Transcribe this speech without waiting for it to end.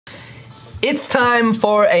It's time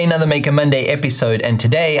for another Maker Monday episode, and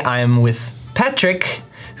today I'm with Patrick,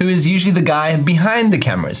 who is usually the guy behind the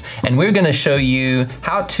cameras, and we're going to show you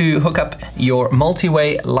how to hook up your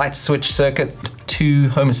multi-way light switch circuit to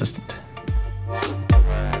Home Assistant.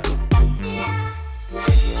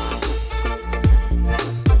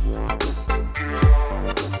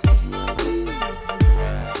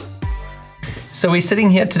 So we're sitting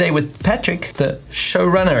here today with Patrick, the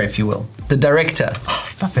showrunner, if you will, the director. Oh,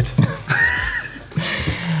 stop it.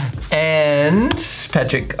 And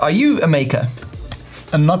Patrick, are you a maker?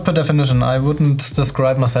 And not per definition. I wouldn't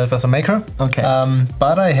describe myself as a maker. Okay.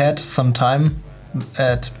 But I had some time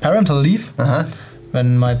at parental leave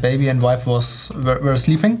when my baby and wife were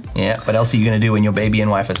sleeping. Yeah, what else are you going to do when your baby and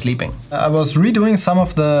wife are sleeping? I was redoing some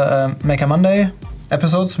of the Maker Monday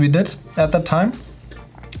episodes we did at that time.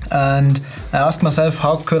 And I asked myself,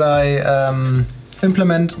 how could I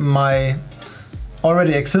implement my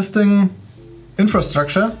already existing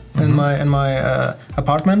infrastructure in my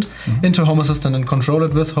apartment into Home Assistant and control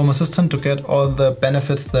it with Home Assistant to get all the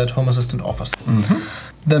benefits that Home Assistant offers.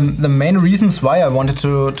 The main reasons why I wanted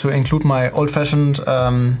to include my old-fashioned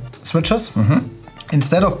switches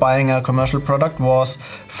instead of buying a commercial product was,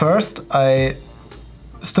 first, I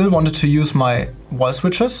still wanted to use my wall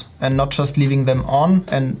switches and not just leaving them on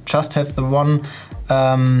and just have the one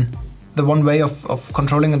way of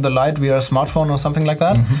controlling the light via a smartphone or something like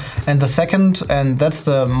that. And the second, and that's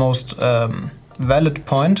the most valid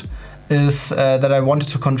point, is that I wanted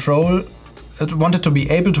to be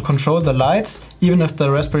able to control the lights even if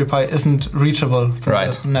the Raspberry Pi isn't reachable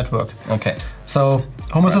from the network. Okay. So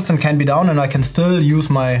Home Assistant can be down and I can still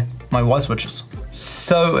use my wall switches.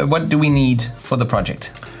 So what do we need for the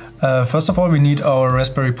project? First of all, we need our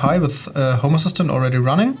Raspberry Pi with Home Assistant already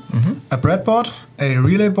running, a breadboard, a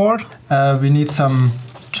relay board, we need some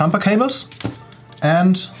jumper cables,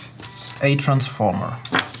 and a transformer.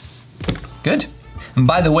 Good. And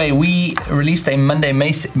by the way, we released a Monday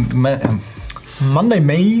Maker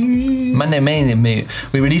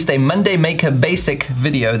basic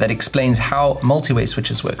video that explains how multi-way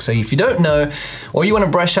switches work. So if you don't know, or you want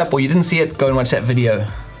to brush up, or you didn't see it, go and watch that video,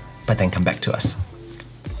 but then come back to us.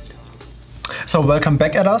 So welcome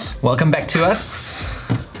back at us. Welcome back to us.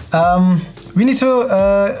 We need to...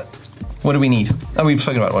 what do we need? Oh, we've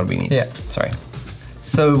spoken about what we need. Yeah. Sorry.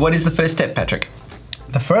 So what is the first step, Patrick?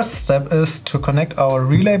 The first step is to connect our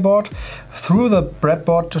relay board through the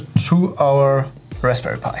breadboard to our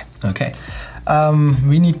Raspberry Pi. Okay.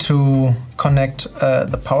 We need to connect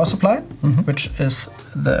the power supply, which is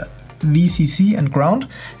the VCC and ground.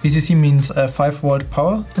 VCC means 5-volt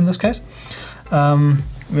power in this case.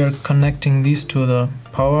 We're connecting these to the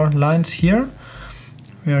power lines here.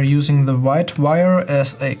 We are using the white wire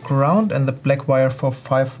as a ground and the black wire for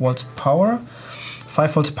 5 volts power.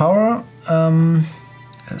 5 volts power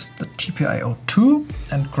is the GPIO 2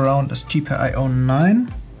 and ground is GPIO 9.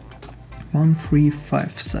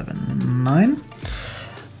 13579.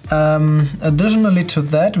 Additionally to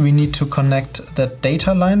that, we need to connect the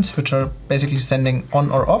data lines, which are basically sending on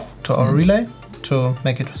or off to our relay to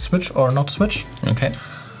make it switch or not switch. Okay.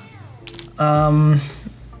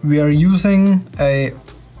 We are using a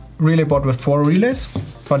relay board with 4 relays,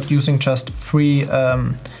 but using just 3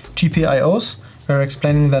 GPIOs. We're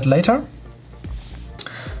explaining that later.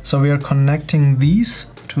 So we are connecting these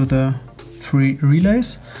to the 3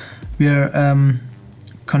 relays. We are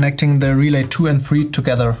connecting the relay 2 and 3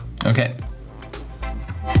 together. Okay.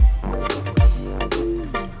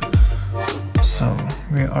 So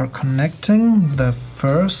we are connecting the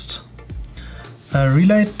first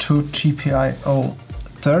relay to GPIO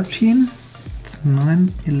 13. It's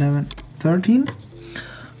 9, 11, 13.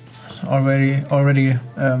 Already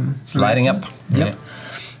lighting up. Yep. Yeah.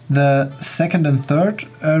 The second and third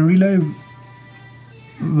relay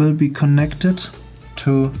will be connected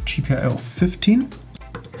to GPIO 15.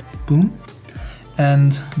 Boom.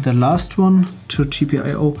 And the last one to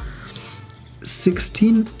GPIO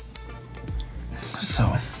 16.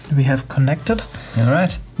 So we have connected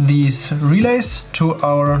these relays to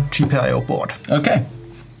our GPIO board. Okay.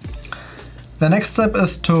 The next step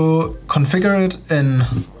is to configure it in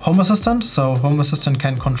Home Assistant, so Home Assistant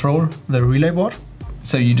can control the relay board.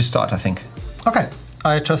 So you just start, I think. Okay,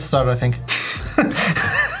 I just started, I think.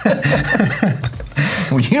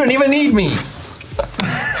 Well, you don't even need me.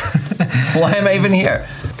 Why am I even here?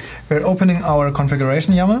 We're opening our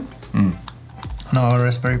configuration YAML on our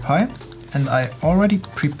Raspberry Pi, and I already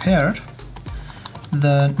prepared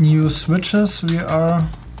the new switches we are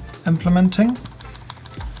implementing.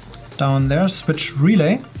 Down there, switch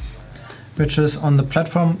relay, which is on the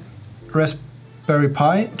platform Raspberry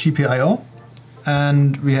Pi GPIO,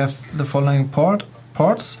 and we have the following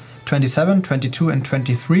ports, 27, 22 and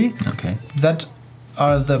 23. Okay. That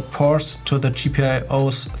are the ports to the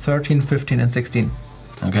GPIOs 13, 15 and 16.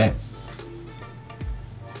 Okay.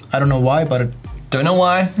 I don't know why, but don't know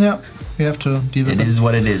why. Yeah, we have to deal with it. It is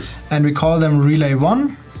what it is. And we call them Relay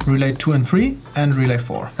 1, Relay 2 and 3, and Relay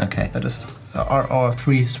 4. Okay. That is our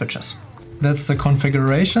 3 switches. That's the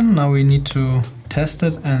configuration. Now we need to test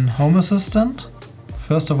it in Home Assistant.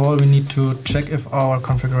 First of all, we need to check if our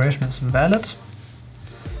configuration is valid.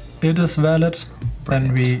 It is valid.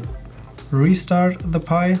 Brilliant. Then we restart the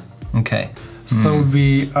Pi. Okay. So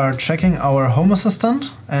we are checking our Home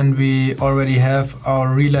Assistant, and we already have our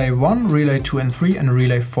Relay 1, Relay 2 and 3 and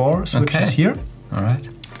Relay 4 switches here. All right.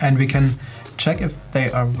 And we can check if they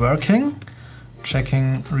are working.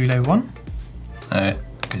 Checking Relay 1. All right.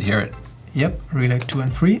 Could hear it. Yep, Relay 2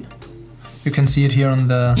 and 3. You can see it here on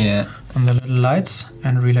the little lights.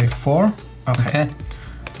 And Relay 4. Okay.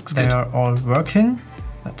 They are all working.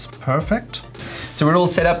 That's perfect. So we're all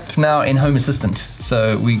set up now in Home Assistant.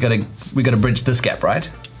 So we gotta bridge this gap, right?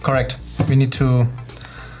 Correct. We need to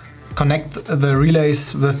connect the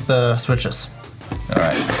relays with the switches. All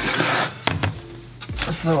right.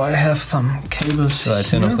 So I have some cables. Should I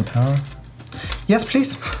turn off the power? Yes,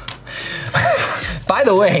 please. By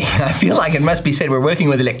the way, I feel like it must be said we're working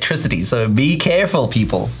with electricity, so be careful,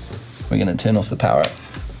 people. We're gonna turn off the power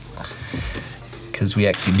because we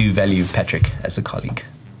actually do value Patrick as a colleague.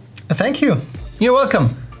 Thank you. You're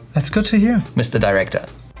welcome. That's good to hear. Mr. Director.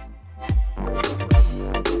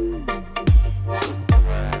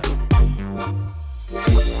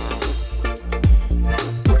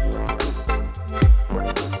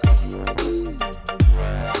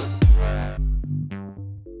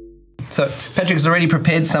 So Patrick's already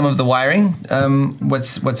prepared some of the wiring.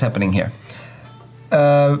 What's happening here?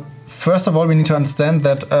 First of all, we need to understand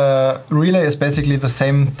that a relay is basically the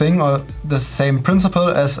same thing or the same principle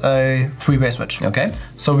as a three-way switch. Okay.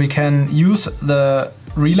 So we can use the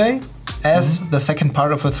relay as the second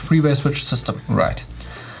part of a three-way switch system. Right.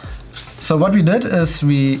 So what we did is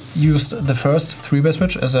we used the first three-way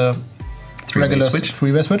switch as a regular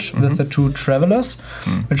three-way switch with the two travelers,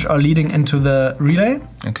 which are leading into the relay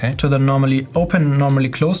to the normally open, normally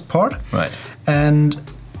closed port. Right. And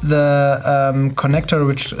the connector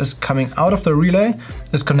which is coming out of the relay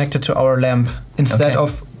is connected to our lamp instead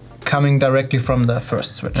of coming directly from the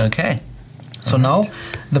first switch. Okay. So now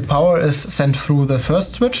the power is sent through the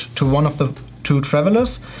first switch to one of the two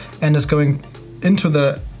travelers and is going into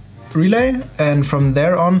the relay, and from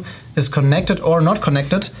there on is connected or not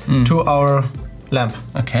connected to our lamp.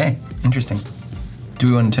 Okay, interesting. Do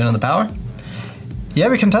we want to turn on the power? Yeah,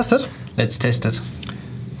 we can test it. Let's test it.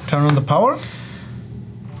 Turn on the power.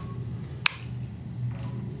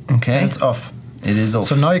 Okay. And it's off. It is off.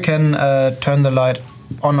 So now you can turn the light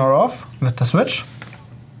on or off with the switch.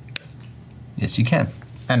 Yes, you can.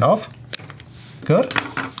 And off. Good.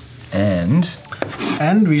 And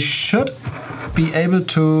we should be able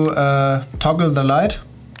to toggle the light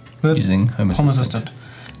with using Home Assistant.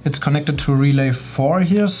 It's connected to Relay 4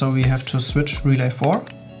 here, so we have to switch Relay 4.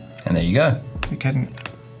 And there you go. We can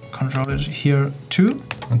control it here too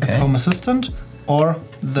with Home Assistant or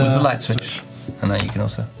with the light switch. And now you can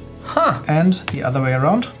also... And the other way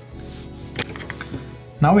around.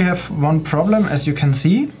 Now we have one problem, as you can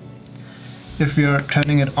see. If we are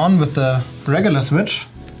turning it on with the regular switch,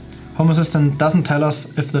 Home Assistant doesn't tell us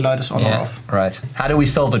if the light is on or off. Right. How do we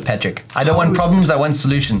solve it, Patrick? I don't want problems, I want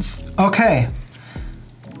solutions. Okay.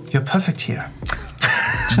 You're perfect here.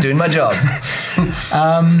 Just doing my job.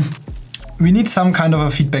 We need some kind of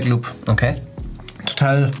a feedback loop. Okay. To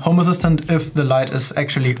tell Home Assistant if the light is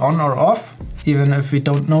actually on or off, even if we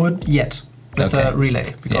don't know it yet with the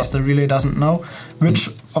relay, because the relay doesn't know which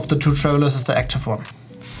of the two travelers is the active one.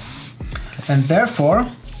 And therefore,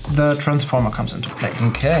 the transformer comes into play.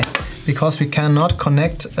 Okay. Because we cannot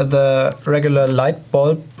connect the regular light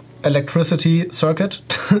bulb electricity circuit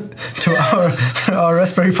to our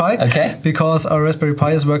Raspberry Pi. Okay. Because our Raspberry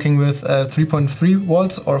Pi is working with 3.3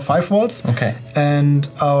 volts or 5 volts. Okay. And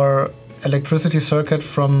our electricity circuit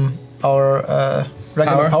from our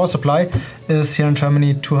regular power supply is here in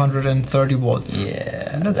Germany 230 volts.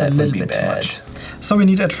 Yeah, and that's a little bit too much. So we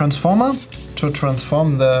need a transformer to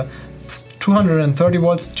transform the 230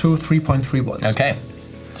 volts to 3.3 volts. Okay,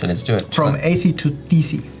 so let's do it. From AC to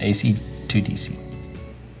DC. AC to DC.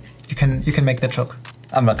 You can make that joke.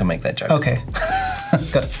 I'm not gonna make that joke. Okay.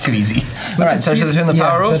 Good. It's too easy. All right, so should I turn the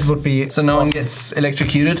power off? That would be so no one gets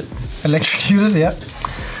electrocuted. Electrocuted, yeah.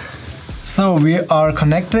 So we are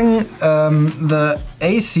connecting the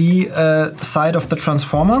AC side of the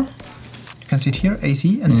transformer. You can see it here,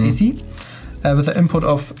 AC and AC. with an input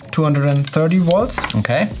of 230 volts.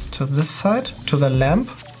 Okay. To this side, to the lamp,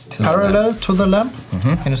 To parallel to the lamp.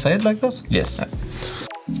 Can you say it like this? Yes. Yeah.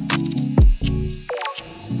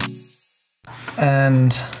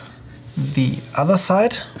 And the other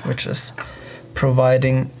side, which is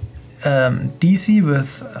providing DC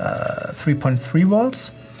with 3.3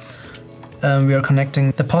 volts. We are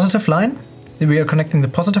connecting the positive line. We are connecting the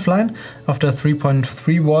positive line of the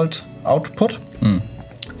 3.3 volt output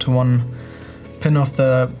to one pin of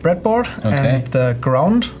the breadboard and the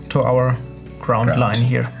ground to our ground line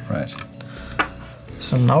here. Right.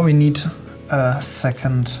 So now we need a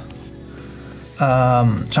second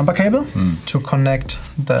jumper cable to connect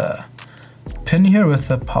the pin here with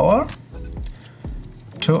the power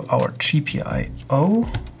to our GPIO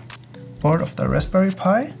board of the Raspberry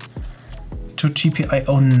Pi to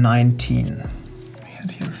GPIO 19. We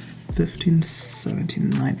had here 15, 17,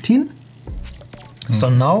 19. So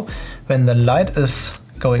now when the light is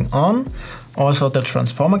going on, also the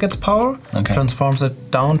transformer gets power, transforms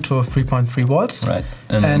it down to 3.3 volts, right,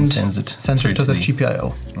 and sends it to the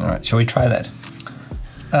GPIO. All right, shall we try that?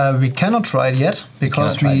 We cannot try it yet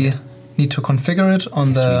because we need to configure it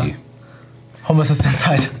on the Home Assistant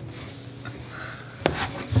side.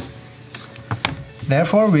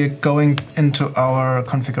 Therefore, we're going into our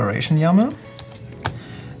configuration YAML.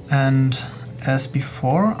 And as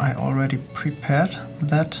before, I already prepared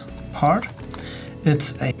that part.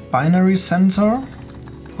 It's a binary sensor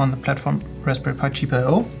on the platform Raspberry Pi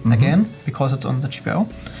GPIO, again, because it's on the GPIO.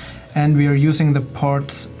 And we are using the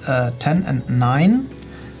ports 10 and 9.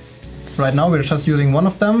 Right now we're just using one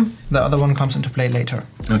of them, the other one comes into play later.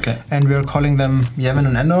 Okay. And we are calling them Yevon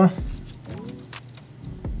and Endor.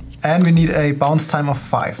 And we need a bounce time of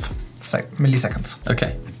 5 milliseconds.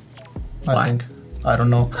 Okay. I think. I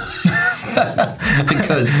don't know.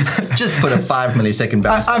 Because just put a 5 millisecond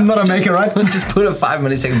bounce time. I'm not a maker, right? Just put a 5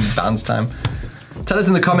 millisecond bounce time. Tell us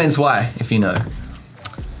in the comments why, if you know.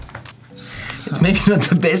 It's maybe not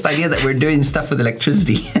the best idea that we're doing stuff with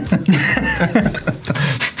electricity.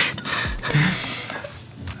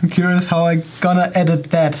 I'm curious how I'm gonna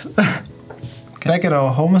edit that. Back at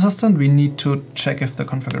our Home Assistant, we need to check if the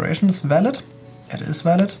configuration is valid. It is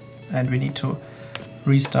valid. And we need to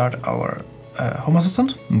restart our Home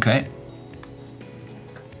Assistant. Okay.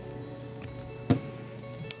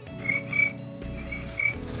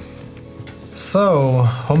 So,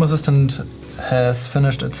 Home Assistant has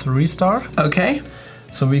finished its restart. Okay.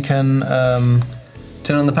 So we can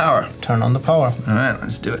turn on the power. Turn on the power. All right,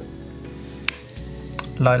 let's do it.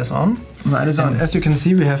 Light is on. Light is on. As you can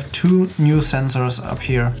see, we have two new sensors up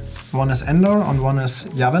here. One is Endor and one is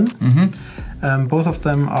Yevon. Both of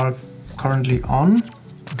them are currently on.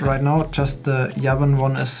 Right now, just the Yevon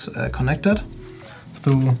one is connected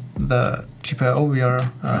through the GPIO. We are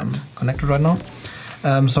connected right now.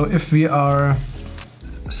 So if we are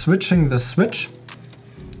switching the switch,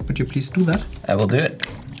 would you please do that? I will do it.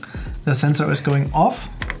 The sensor is going off.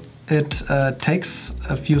 It takes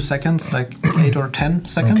a few seconds, like 8 or 10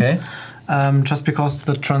 seconds. Okay. Just because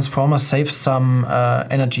the transformer saves some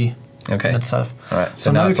energy in itself. All right.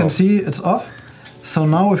 So now you can see it's off. So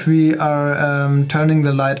now if we are turning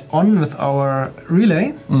the light on with our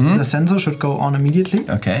relay, the sensor should go on immediately.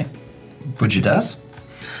 Okay. Which it does.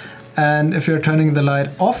 And if you're turning the light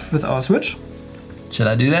off with our switch. Should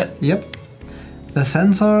I do that? Yep. The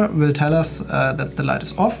sensor will tell us that the light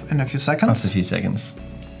is off in a few seconds. After a few seconds.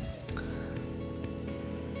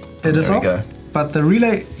 It is off, but the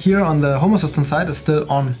relay here on the Home Assistant side is still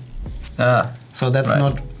on. So that's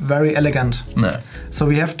not very elegant. No. So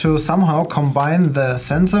we have to somehow combine the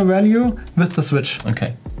sensor value with the switch.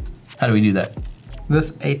 Okay. How do we do that?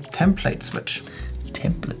 With a template switch.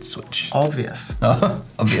 Template switch. Obvious. Oh,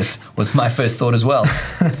 obvious was my first thought as well.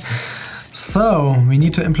 So we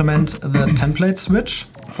need to implement the template switch.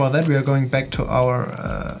 For that we are going back to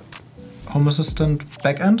our Home Assistant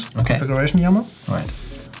backend configuration YAML. All right.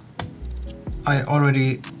 I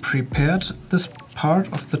already prepared this part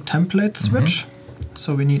of the template switch.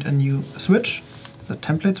 So we need a new switch, the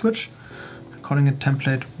template switch. I'm calling it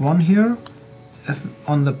template 1 here.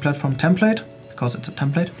 On the platform template, because it's a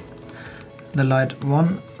template. The light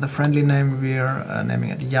 1, the friendly name we are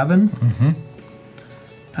naming it Yevon.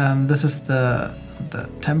 This is the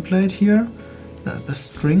template here. The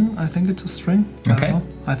string, I think it's a string. I don't know.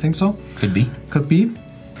 I think so. Could be. Could be.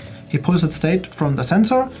 He pulls its state from the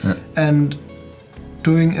sensor and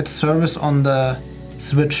doing its service on the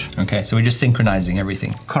switch. Okay, so we're just synchronizing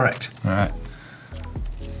everything. Correct. All right.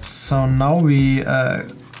 So now we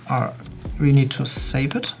need to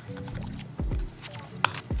save it.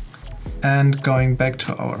 And going back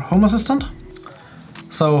to our Home Assistant.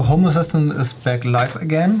 So Home Assistant is back live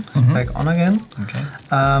again, it's back on again. Okay.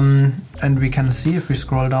 And we can see if we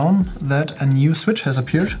scroll down that a new switch has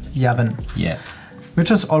appeared, Yavin. Yeah.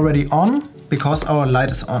 Which is already on because our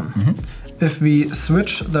light is on. If we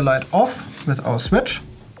switch the light off with our switch,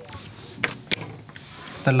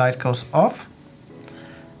 the light goes off.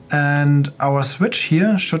 And our switch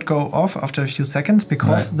here should go off after a few seconds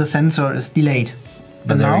because the sensor is delayed.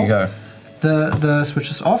 But there you go. The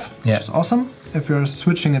switch is off, which is awesome. If you're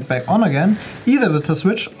switching it back on again, either with the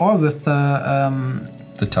switch or with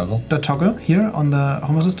the toggle here on the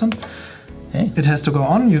Home Assistant, it has to go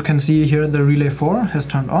on. You can see here the relay 4 has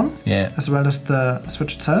turned on, as well as the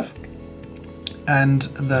switch itself. And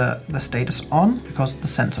the state is on because the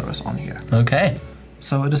sensor is on here. Okay.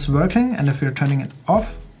 So it is working, and if you're turning it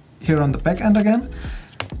off here on the back end again,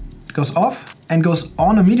 it goes off and goes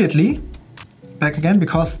on immediately back again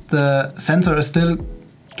because the sensor is still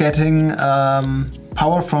getting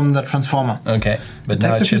power from the transformer. Okay, but it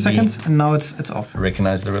now takes it a few should seconds and now it's off.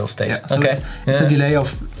 Recognize the real state. Yeah, so okay. It's a delay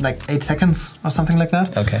of like 8 seconds or something like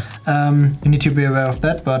that. Okay. You need to be aware of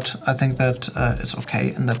that, but I think that it's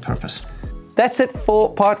okay in that purpose. That's it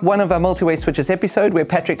for part 1 of our Multiway Switches episode, where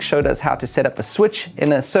Patrick showed us how to set up a switch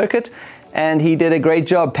in a circuit, and he did a great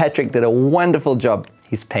job. Patrick did a wonderful job.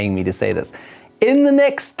 He's paying me to say this. In the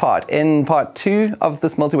next part, in part 2 of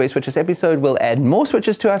this Multiway Switches episode, we'll add more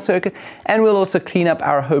switches to our circuit, and we'll also clean up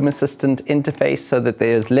our Home Assistant interface so that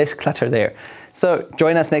there's less clutter there. So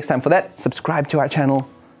join us next time for that. Subscribe to our channel,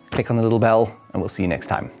 click on the little bell, and we'll see you next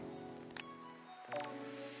time.